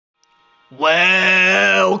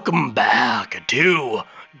Welcome back to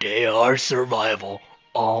DR Survival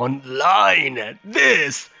Online.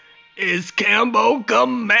 This is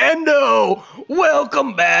CamboCommando.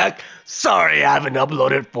 Welcome back. Sorry I haven't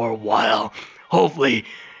uploaded for a while. Hopefully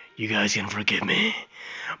you guys can forgive me.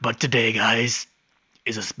 But today, guys,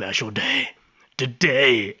 is a special day.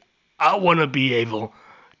 Today, I want to be able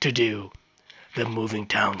to do the Moving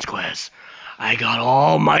Towns quest. I got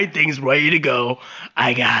all my things ready to go.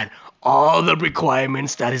 I got all the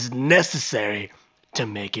requirements that is necessary to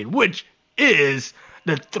make it, which is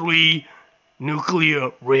the 3 nuclear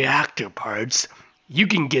reactor parts. You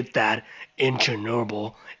can get that in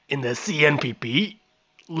Chernobyl in the CNPP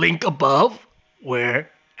link above, where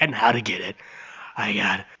and how to get it. I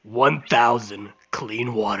got 1,000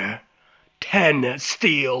 clean water, 10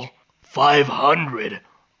 steel, 500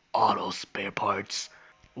 auto spare parts,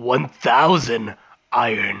 1,000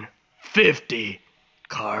 iron, 50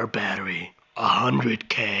 car battery,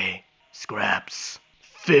 100k scraps,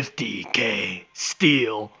 50k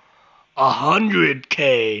steel,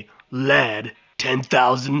 100k lead,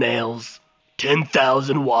 10,000 nails,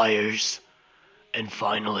 10,000 wires, and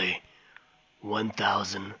finally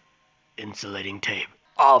 1,000 insulating tape.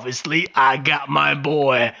 Obviously, I got my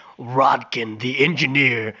boy Rodkin, the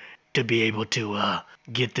engineer, to be able to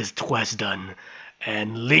get this quest done.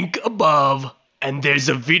 And link above, and there's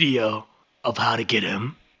a video of how to get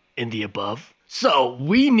him in the above. So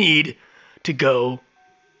we need to go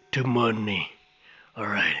to Murni.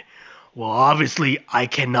 Alright. Well, obviously I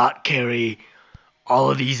cannot carry all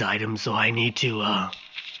of these items, so I need to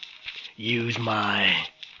use my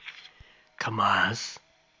Kamaz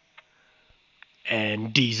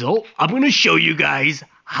and diesel. I'm going to show you guys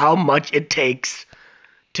how much it takes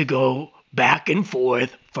to go back and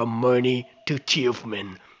forth from Murni to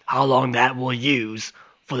Tiefman. How long that will use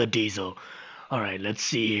for the diesel. Alright, let's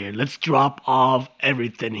see here. Let's drop off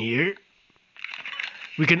everything here.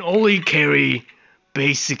 We can only carry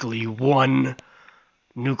basically 1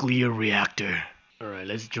 nuclear reactor. Alright,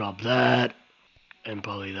 let's drop that. And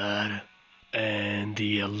probably that. And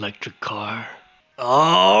the electric car.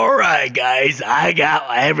 Alright guys, I got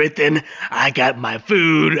everything. I got my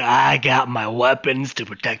food, I got my weapons to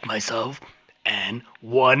protect myself, and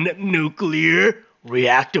 1 nuclear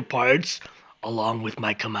reactor parts along with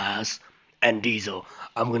my Kamaz and diesel.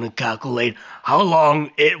 I'm gonna calculate how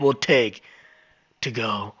long it will take to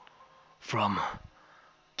go from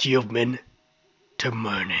Tiefman to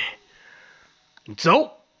Murni. And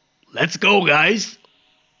so, let's go guys.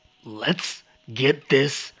 Let's get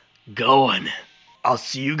this going. I'll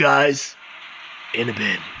see you guys in a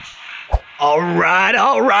bit. Alright.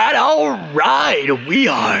 We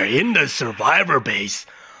are in the survivor base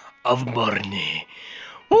of Murni.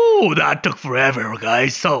 Ooh, that took forever,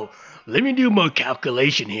 guys. So, let me do my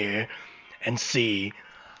calculation here and see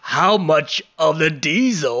how much of the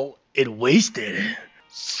diesel it wasted.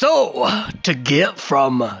 So, to get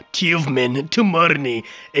from Tiefman to Murni,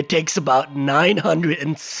 it takes about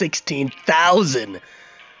 916,000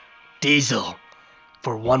 diesel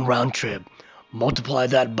for 1 round trip. Multiply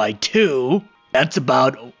that by 2, that's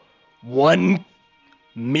about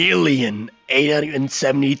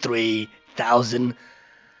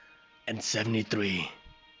 1,873,073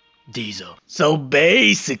 diesel. So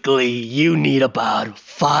basically, you need about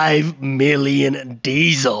 5 million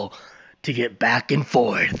diesel to get back and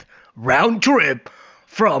forth, round trip,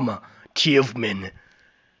 from Tiefman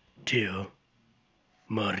to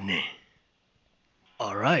Murni.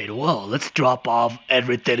 Alright, well, let's drop off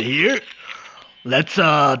everything here. Let's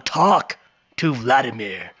talk to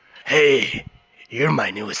Vladimir. Hey, you're my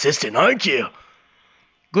new assistant, aren't you?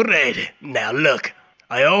 Great. Now look,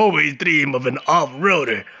 I always dream of an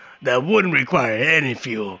off-roader that wouldn't require any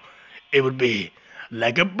fuel. It would be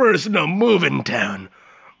like a personal moving town,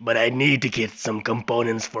 but I need to get some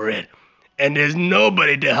components for it, and there's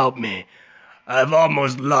nobody to help me. I've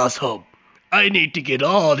almost lost hope. I need to get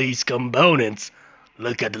all these components.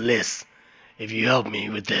 Look at the list. If you help me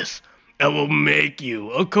with this, I will make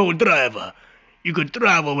you a co-driver. You could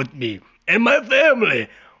travel with me and my family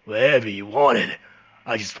wherever you wanted.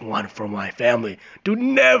 I just want for my family to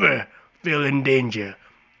never feel in danger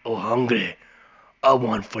or hungry. I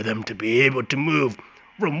want for them to be able to move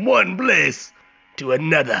from one place to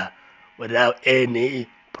another without any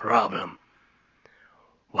problem.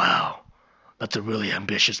 Wow, that's a really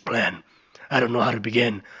ambitious plan. I don't know how to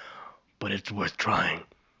begin, but it's worth trying.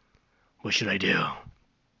 What should I do?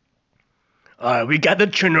 Alright, we got the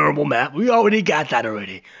Chernobyl map. We already got that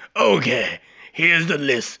already. Okay, here's the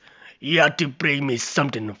list. You have to bring me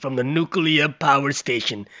something from the nuclear power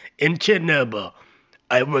station in Chernobyl.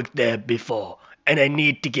 I worked there before, and I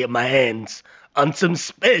need to get my hands on some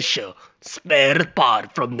special spare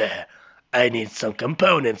part from there. I need some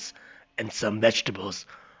components and some vegetables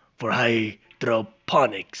for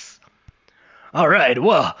hydroponics. Alright,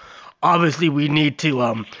 well, obviously we need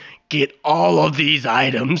to get all of these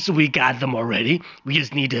items. We got them already. We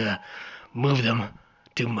just need to move them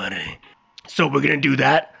to money. So we're gonna do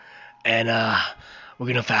that, and we're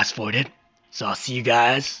gonna fast forward it. So I'll see you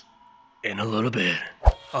guys in a little bit.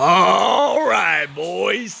 Alright,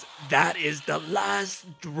 boys. That is the last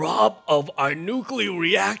drop of our nuclear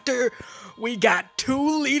reactor. We got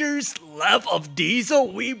 2 liters left of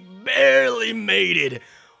diesel. We barely made it.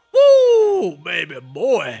 Woo, baby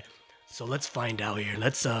boy. So let's find out here.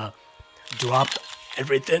 Let's drop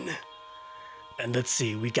everything. And let's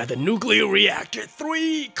see, we got the nuclear reactor,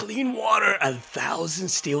 3 clean water, 1,000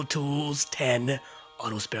 steel tools, 10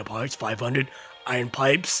 auto spare parts, 500 iron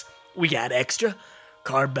pipes. We got extra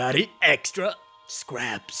car battery, extra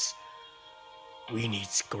scraps. We need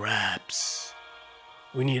scraps.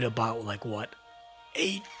 We need about like what,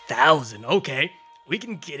 8,000. Okay, we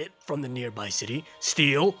can get it from the nearby city.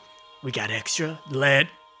 Steel, we got extra. Lead,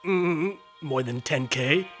 more than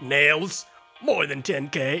 10k. Nails, more than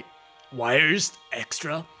 10k. Wires,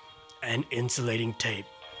 extra. And insulating tape,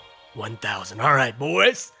 1,000. All right,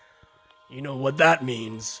 boys. You know what that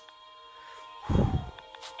means.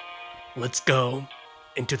 Let's go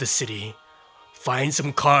into the city, find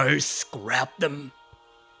some cars, scrap them,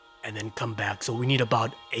 and then come back. So we need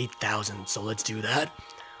about 8,000. So let's do that.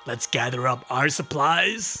 Let's gather up our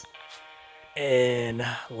supplies. And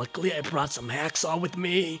luckily I brought some hacksaw with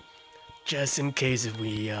me, just in case if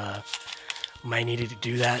we might need to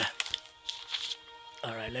do that.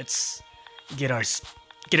 All right, let's get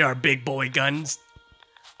our big boy guns.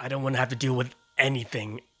 I don't want to have to deal with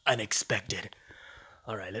anything unexpected.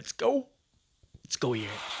 All right, let's go. Let's go here.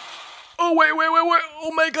 Oh, wait.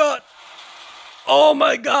 Oh, my God. Oh,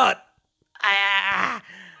 my God.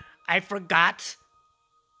 I forgot.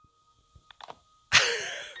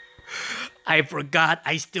 I forgot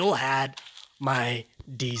I still had my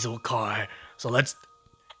diesel car. So let's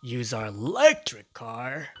use our electric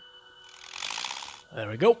car. There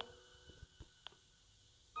we go.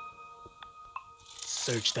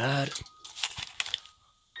 Search that.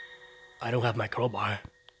 I don't have my crowbar.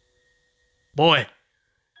 Boy,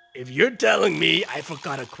 if you're telling me I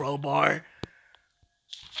forgot a crowbar,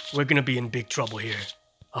 we're gonna be in big trouble here.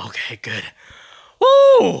 Okay, good.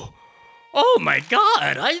 Woo! Oh my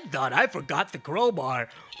God, I thought I forgot the crowbar.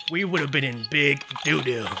 We would have been in big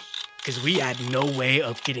doo-doo, because we had no way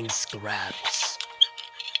of getting scraps.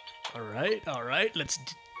 Alright, let's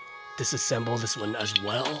disassemble this one as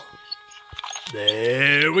well.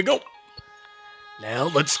 There we go. Now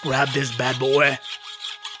let's grab this bad boy.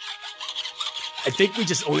 I think we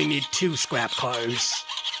just only need 2 scrap cars.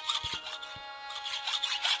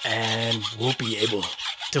 And we'll be able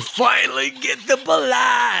to finally get the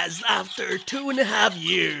BelAZ after 2.5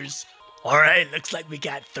 years. Alright, looks like we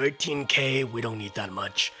got 13k. We don't need that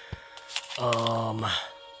much.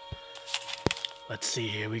 Let's see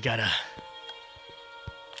here. We gotta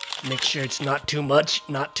make sure it's not too much,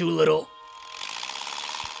 not too little.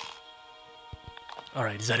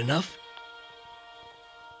 Alright, is that enough?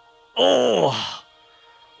 Oh,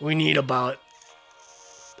 we need about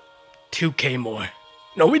 2k more.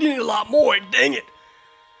 No, we need a lot more, dang it.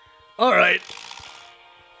 Alright,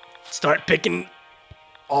 start picking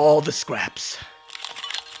all the scraps.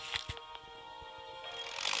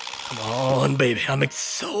 Come on, baby, I'm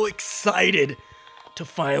so excited to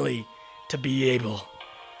finally to be able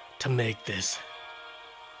to make this.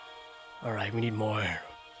 Alright, we need more.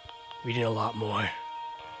 We need a lot more.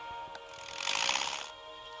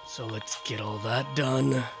 So let's get all that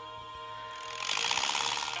done.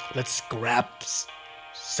 Let's scrap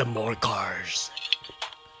some more cars.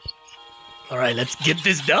 Alright, let's get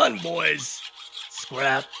this done, boys.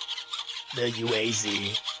 Scrap the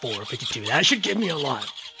UAZ 452. That should give me a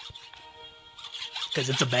lot, because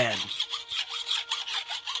it's a van.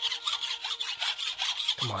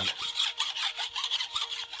 Come on.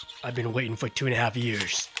 I've been waiting for 2.5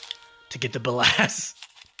 years to get the BelAZ.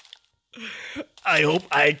 I hope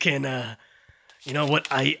I can, you know what,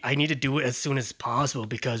 I need to do it as soon as possible,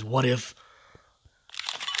 because what if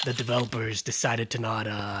the developers decided to not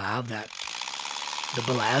have the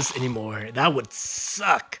BelAZ anymore? That would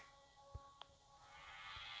suck.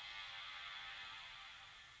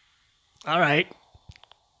 Alright.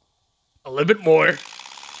 A little bit more.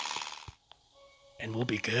 And we'll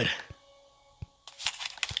be good.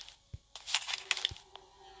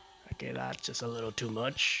 Okay, that's just a little too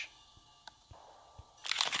much.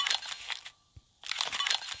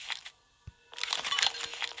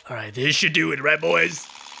 Alright, this should do it, right, boys?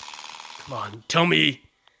 Come on, tell me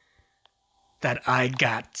that I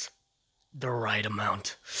got the right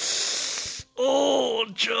amount. Oh,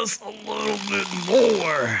 just a little bit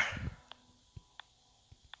more.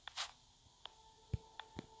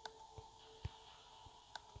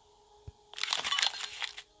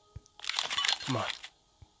 Come on.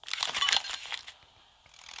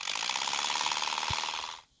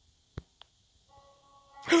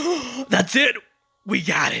 That's it. We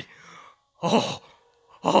got it. Oh,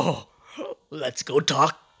 let's go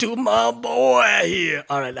talk to my boy here.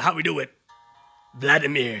 All right, how we do it?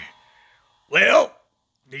 Vladimir. Well,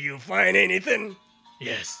 do you find anything?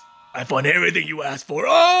 Yes, I found everything you asked for.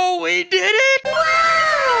 Oh, we did it! Wow!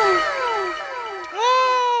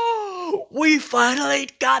 Oh, we finally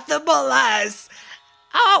got the BelAZ.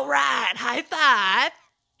 All right, high five.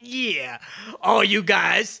 Yeah, all you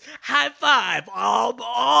guys, high five.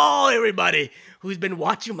 All everybody who's been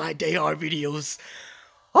watching my DayR videos.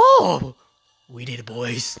 Oh, we did it,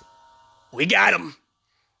 boys. We got him.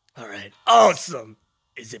 All right, awesome.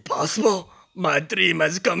 Is it possible? My dream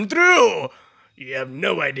has come true. You have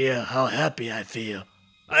no idea how happy I feel.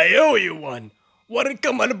 I owe you one. Want to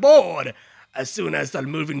come on board? As soon as the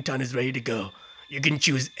moving ton is ready to go, you can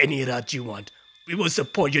choose any route you want. We will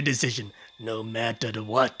support your decision, no matter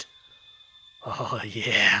what. Oh,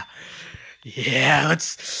 yeah. Yeah,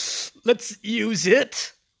 let's use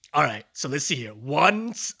it. All right, so let's see here.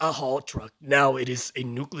 Once a haul truck, now it is a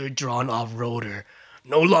nuclear drawn off-roader,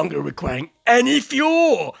 no longer requiring any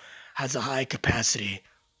fuel, has a high capacity,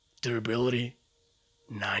 durability,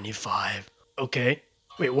 95. Okay,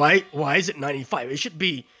 wait, why is it 95? It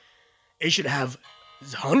should have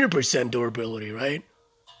 100% durability, right?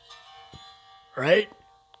 Right?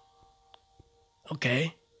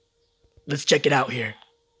 Okay, let's check it out here.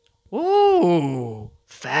 Ooh,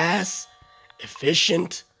 fast,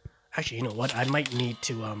 efficient. Actually, you know what? I might need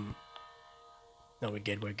to, no, we're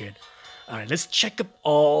good. All right, let's check up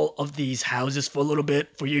all of these houses for a little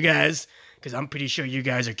bit for you guys, because I'm pretty sure you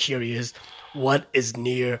guys are curious what is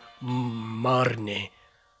near Marne.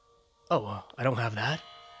 Oh, I don't have that.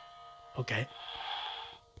 Okay.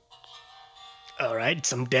 All right,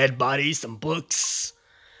 some dead bodies, some books,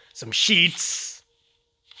 some sheets.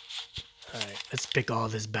 All right, let's pick all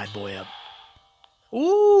this bad boy up.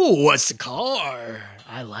 Ooh, what's the car?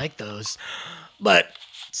 I like those. But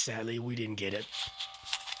sadly, we didn't get it.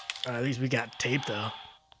 At least we got tape, though.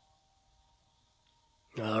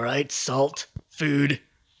 All right, salt, food.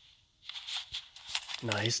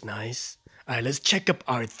 Nice. All right, let's check up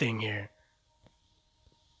our thing here.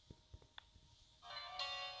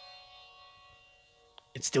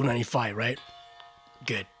 It's still 95, right?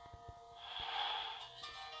 Good.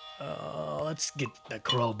 Let's get the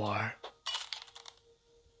crowbar.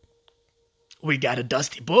 We got a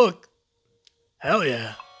dusty book. Hell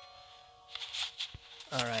yeah.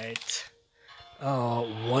 All right.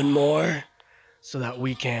 One more so that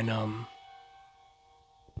we can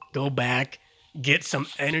go back, get some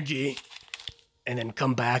energy, and then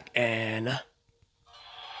come back and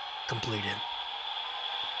complete it.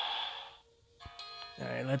 All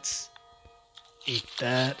right, let's eat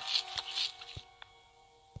that.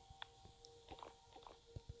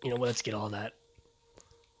 You know what? Let's get all that.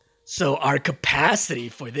 So our capacity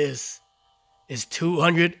for this is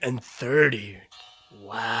 230.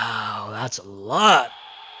 Wow, that's a lot.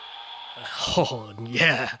 Oh,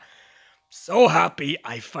 yeah. So happy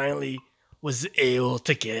I finally was able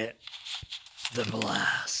to get the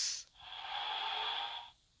BelAZ.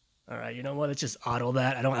 All right, you know what? Let's just auto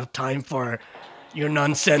that. I don't have time for your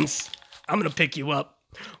nonsense. I'm going to pick you up.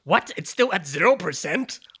 What? It's still at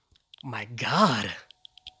 0%? My God.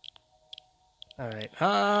 All right.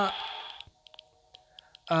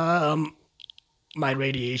 My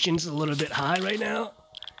radiation's a little bit high right now.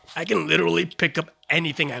 I can literally pick up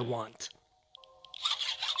anything I want.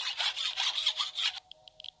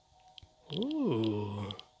 Ooh.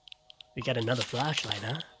 We got another flashlight,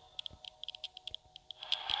 huh?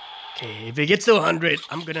 Okay, if it gets to 100,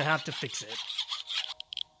 I'm gonna have to fix it.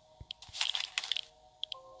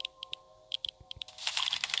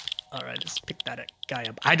 Alright, let's pick that guy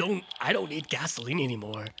up. I don't need gasoline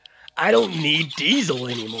anymore. I don't need diesel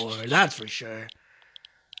anymore, that's for sure.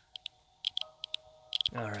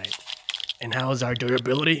 Alright. And how's our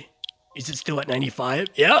durability? Is it still at 95?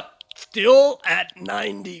 Yep, still at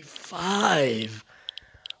 95.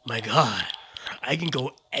 My God, I can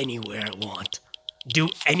go anywhere I want. Do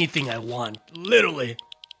anything I want, literally.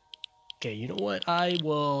 Okay, you know what? I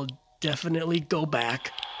will definitely go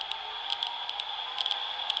back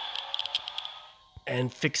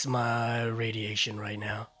and fix my radiation right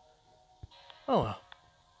now. Oh well.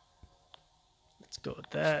 go with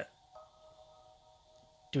that.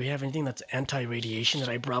 Do we have anything that's anti-radiation that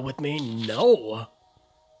I brought with me? No.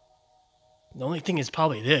 The only thing is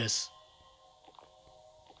probably this.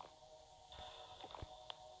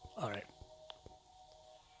 Alright.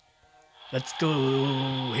 Let's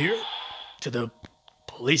go here to the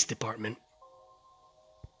police department.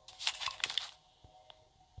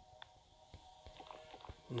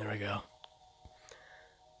 There we go.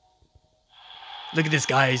 Look at this,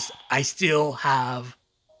 guys. I still have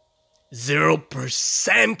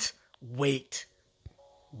 0% weight.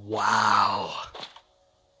 Wow.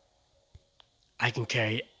 I can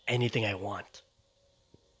carry anything I want.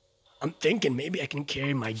 I'm thinking maybe I can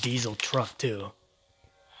carry my diesel truck too.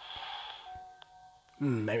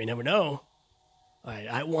 Maybe never know. Alright,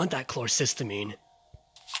 I want that chlorcystamine.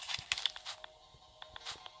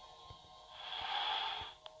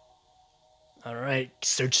 Alright,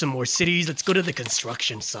 search some more cities. Let's go to the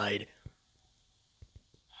construction side.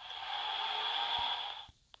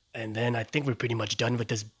 And then I think we're pretty much done with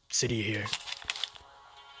this city here.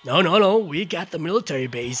 No. We got the military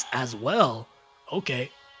base as well. Okay.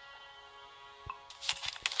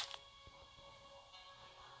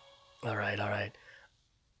 Alright.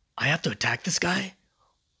 I have to attack this guy?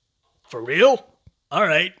 For real?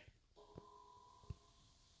 Alright.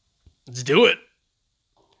 Let's do it.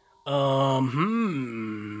 I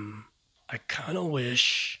kind of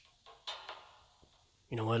wish...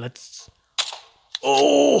 You know what, let's...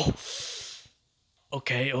 Oh!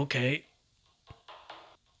 Okay.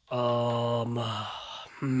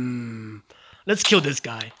 Let's kill this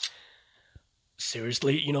guy.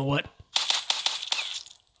 Seriously, you know what?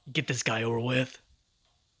 Get this guy over with.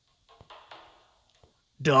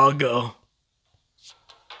 Doggo.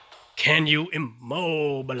 Can you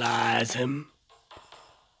immobilize him?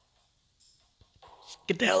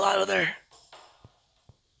 Get the hell out of there.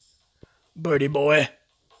 Birdie boy.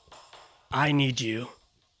 I need you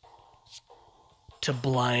to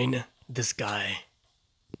blind this guy.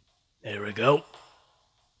 There we go.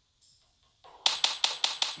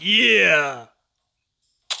 Yeah.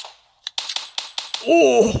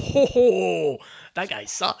 Oh, that guy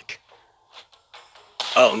suck.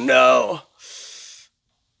 Oh no.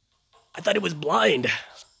 I thought he was blind.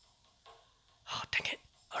 Oh, dang it.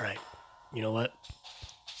 Alright. You know what?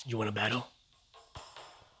 You want to battle?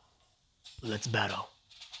 Let's battle.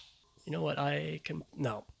 You know what?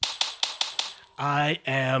 No. I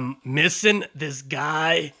am missing this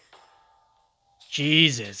guy.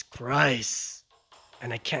 Jesus Christ.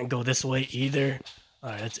 And I can't go this way either.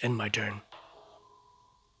 Alright, let's end my turn.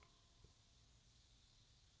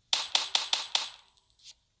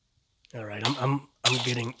 Alright, I'm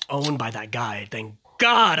getting owned by that guy. Thank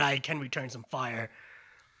God I can return some fire.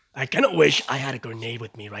 I kind of wish I had a grenade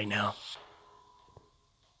with me right now.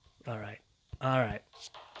 Alright. Let's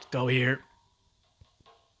go here.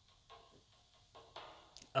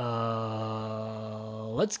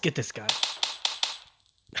 Let's get this guy.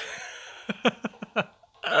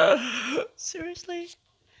 Seriously?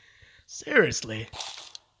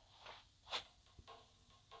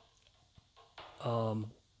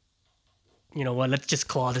 You know what? Let's just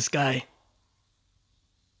claw this guy.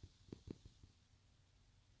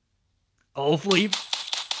 Hopefully,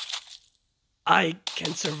 I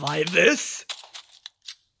can survive this.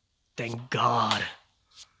 Thank God.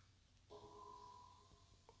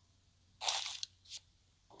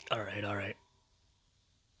 Alright.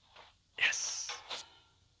 Yes.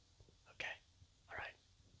 Okay. Alright.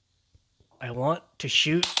 I want to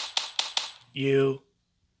shoot you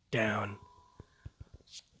down.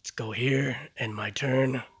 Let's go here, end my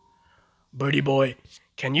turn. Birdie boy,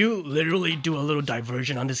 can you literally do a little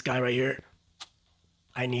diversion on this guy right here?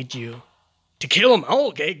 I need you to kill him. Oh,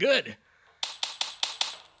 okay, good.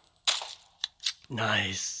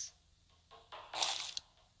 Nice.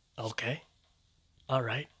 Okay.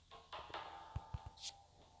 Alright.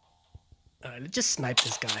 Alright, let's just snipe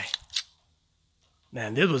this guy.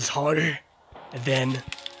 Man, this was harder than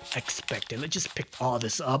expected. Let's just pick all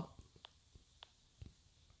this up.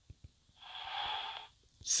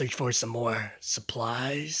 Search for some more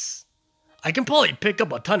supplies. I can probably pick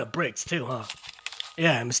up a ton of bricks too, huh?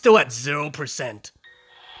 Yeah, I'm still at 0%.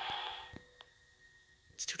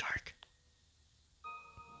 It's too dark.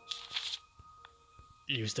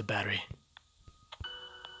 Use the battery.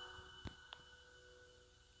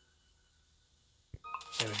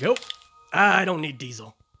 There we go. I don't need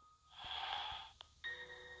diesel.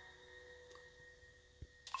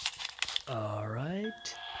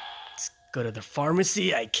 Alright. Let's go to the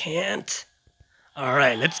pharmacy. I can't.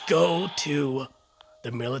 Alright, let's go to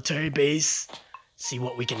the military base. See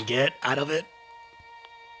what we can get out of it.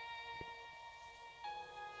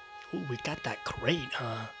 Ooh, we got that crate,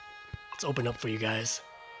 huh? Let's open up for you guys.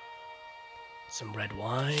 Some red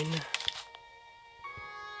wine.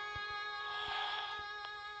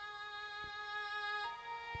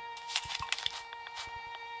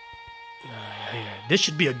 Here. This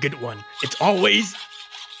should be a good one. It's always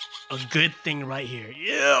a good thing right here.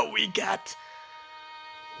 Yeah, we got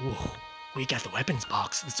the weapons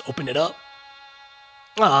box. Let's open it up.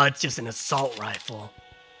 Oh, it's just an assault rifle.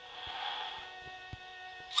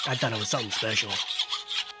 I thought it was something special.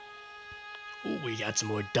 Ooh, we got some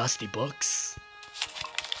more dusty books.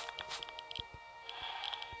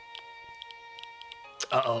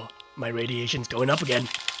 Uh-oh, my radiation's going up again.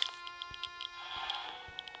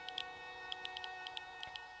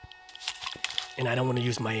 And I don't want to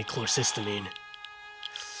use my chlorcysteamine.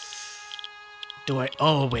 Do I?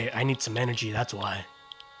 Oh, wait, I need some energy, that's why.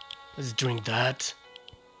 Let's drink that.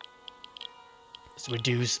 Let's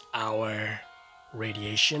reduce our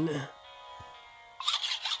radiation.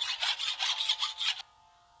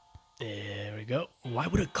 There we go. Why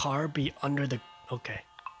would a car be under the... Okay,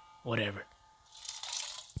 whatever.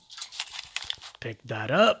 Pick that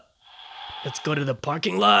up. Let's go to the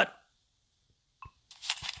parking lot.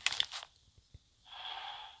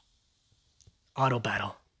 Auto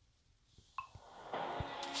battle.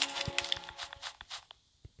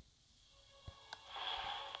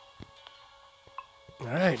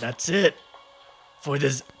 Alright, that's it for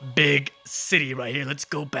this big city right here. Let's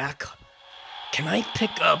go back. Can I pick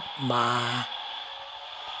up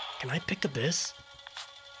this?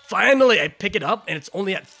 Finally, I pick it up and it's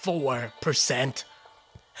only at 4%.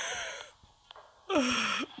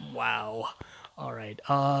 Wow. Alright,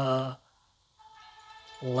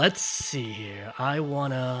 let's see here. I do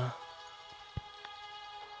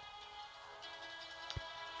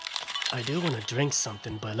wanna drink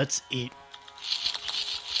something, but let's eat.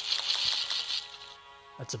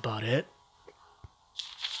 That's about it.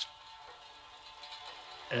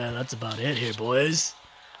 Yeah, that's about it here, boys.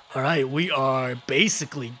 Alright, we are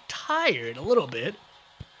basically tired a little bit.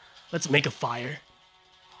 Let's make a fire.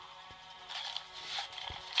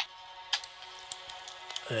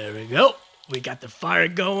 There we go. We got the fire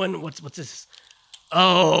going. What's this?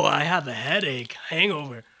 Oh, I have a headache.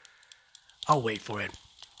 Hangover. I'll wait for it.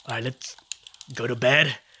 Alright, let's go to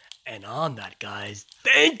bed. And on that, guys,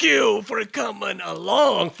 thank you for coming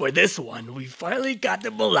along for this one. We finally got the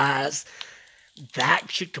BelAZ. That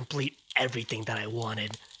should complete everything that I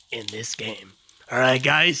wanted in this game. Alright,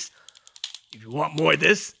 guys, if you want more of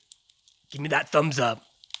this, give me that thumbs up.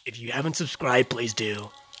 If you haven't subscribed, please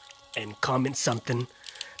do. And comment something.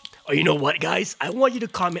 Or you know what, guys? I want you to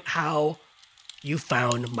comment how you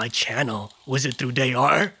found my channel. Was it through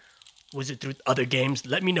DR? Was it through other games?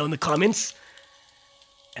 Let me know in the comments.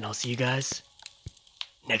 And I'll see you guys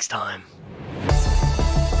next time.